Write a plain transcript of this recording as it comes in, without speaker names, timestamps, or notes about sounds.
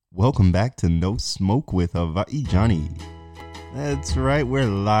Welcome back to No Smoke with Hawaii Johnny. That's right, we're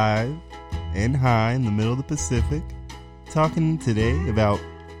live and high in the middle of the Pacific, talking today about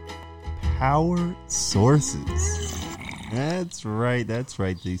power sources. That's right.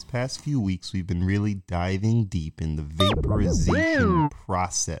 These past few weeks, we've been really diving deep in the vaporization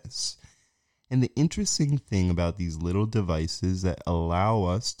process. And the interesting thing about these little devices that allow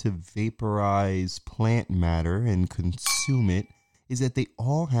us to vaporize plant matter and consume it is that they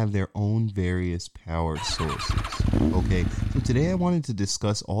all have their own various power sources. Okay, so today I wanted to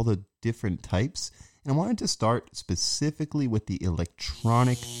discuss all the different types, and I wanted to start specifically with the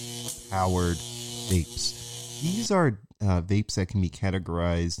electronic powered vapes. These are vapes that can be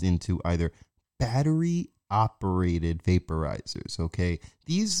categorized into either battery operated vaporizers. Okay,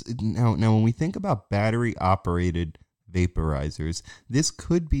 these now when we think about battery operated vaporizers, this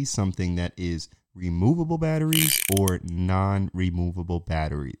could be something that is removable batteries or non-removable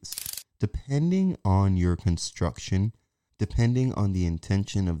batteries. Depending on your construction, depending on the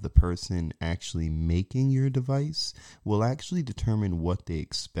intention of the person actually making your device, will actually determine what they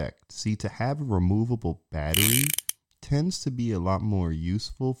expect. See, to have a removable battery tends to be a lot more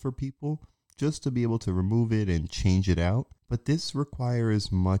useful for people, just to be able to remove it and change it out. But this requires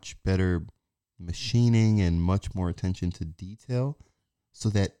much better machining and much more attention to detail so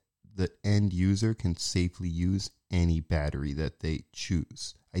that the end user can safely use any battery that they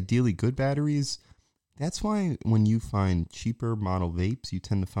choose. Ideally, good batteries. That's why when you find cheaper model vapes, you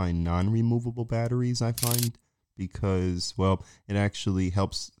tend to find non-removable batteries, I find, because, well, it actually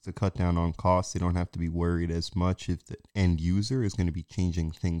helps to cut down on costs. They don't have to be worried as much if the end user is going to be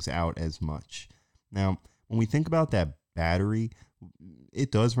changing things out as much. Now, when we think about that battery,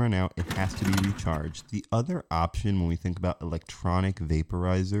 it does run out. It has to be recharged. The other option when we think about electronic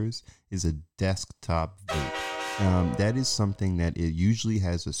vaporizers is a desktop vape. That is something that it usually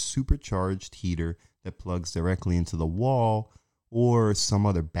has a supercharged heater that plugs directly into the wall or some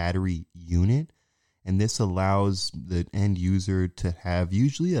other battery unit. And this allows the end user to have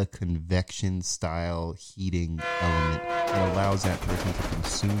usually a convection style heating element that allows that person to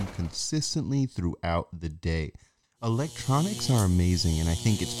consume consistently throughout the day. Electronics are amazing, and I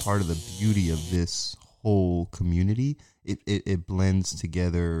think it's part of the beauty of this whole community. It blends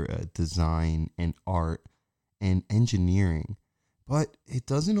together design and art and engineering, but it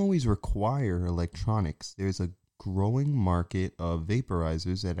doesn't always require electronics. There's a growing market of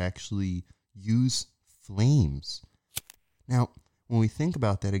vaporizers that actually use flames. Now, when we think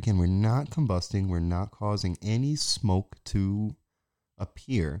about that, again, we're not combusting, we're not causing any smoke to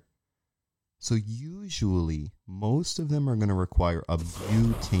appear. So usually, most of them are going to require a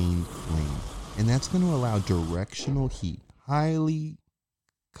butane flame, and that's going to allow directional heat, highly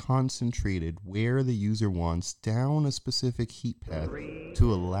concentrated where the user wants, down a specific heat path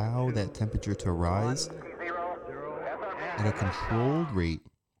to allow that temperature to rise at a controlled rate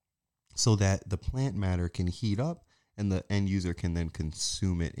so that the plant matter can heat up and the end user can then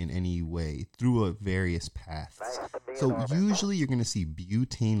consume it in any way through various paths. So usually you're going to see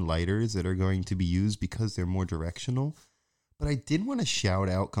butane lighters that are going to be used because they're more directional. But I did want to shout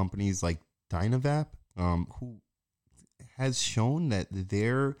out companies like Dynavap, who has shown that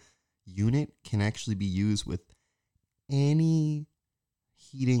their unit can actually be used with any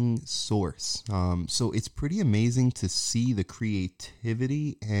heating source. So it's pretty amazing to see the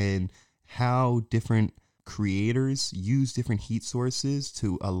creativity and how different creators use different heat sources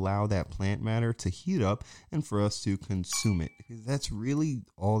to allow that plant matter to heat up and for us to consume it. Because that's really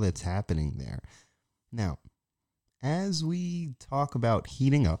all that's happening there. Now, as we talk about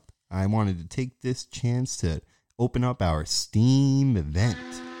heating up, I wanted to take this chance to open up our Steam event.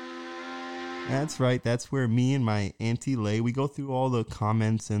 That's right. That's where me and my Auntie Lay, we go through all the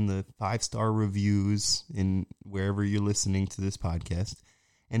comments and the 5-star reviews in wherever you're listening to this podcast.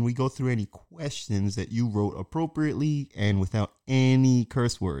 And we go through any questions that you wrote appropriately and without any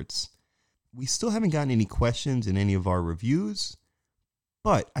curse words. We still haven't gotten any questions in any of our reviews,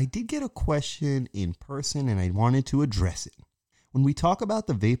 but I did get a question in person and I wanted to address it. When we talk about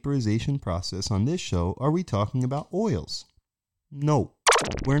the vaporization process on this show, are we talking about oils? No,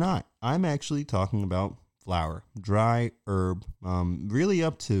 we're not. I'm actually talking about flower, dry herb, really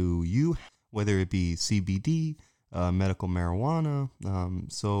up to you, whether it be CBD, medical marijuana,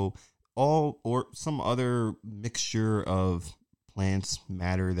 or some other mixture of plants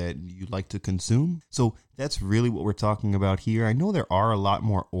matter that you'd like to consume. So that's really what we're talking about here. I know there are a lot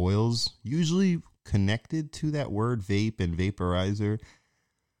more oils usually connected to that word vape and vaporizer.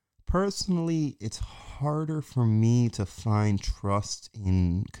 Personally, it's harder for me to find trust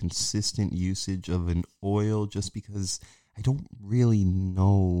in consistent usage of an oil just because I don't really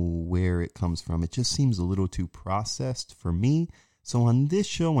know comes from. It just seems a little too processed for me. So on this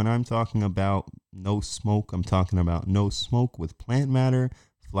show, when I'm talking about no smoke, I'm talking about no smoke with plant matter,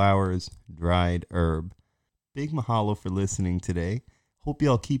 flowers, dried herb. Big mahalo for listening today. Hope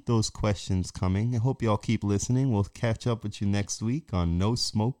y'all keep those questions coming. I hope y'all keep listening. We'll catch up with you next week on No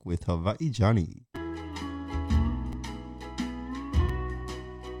Smoke with Hawaii Johnny.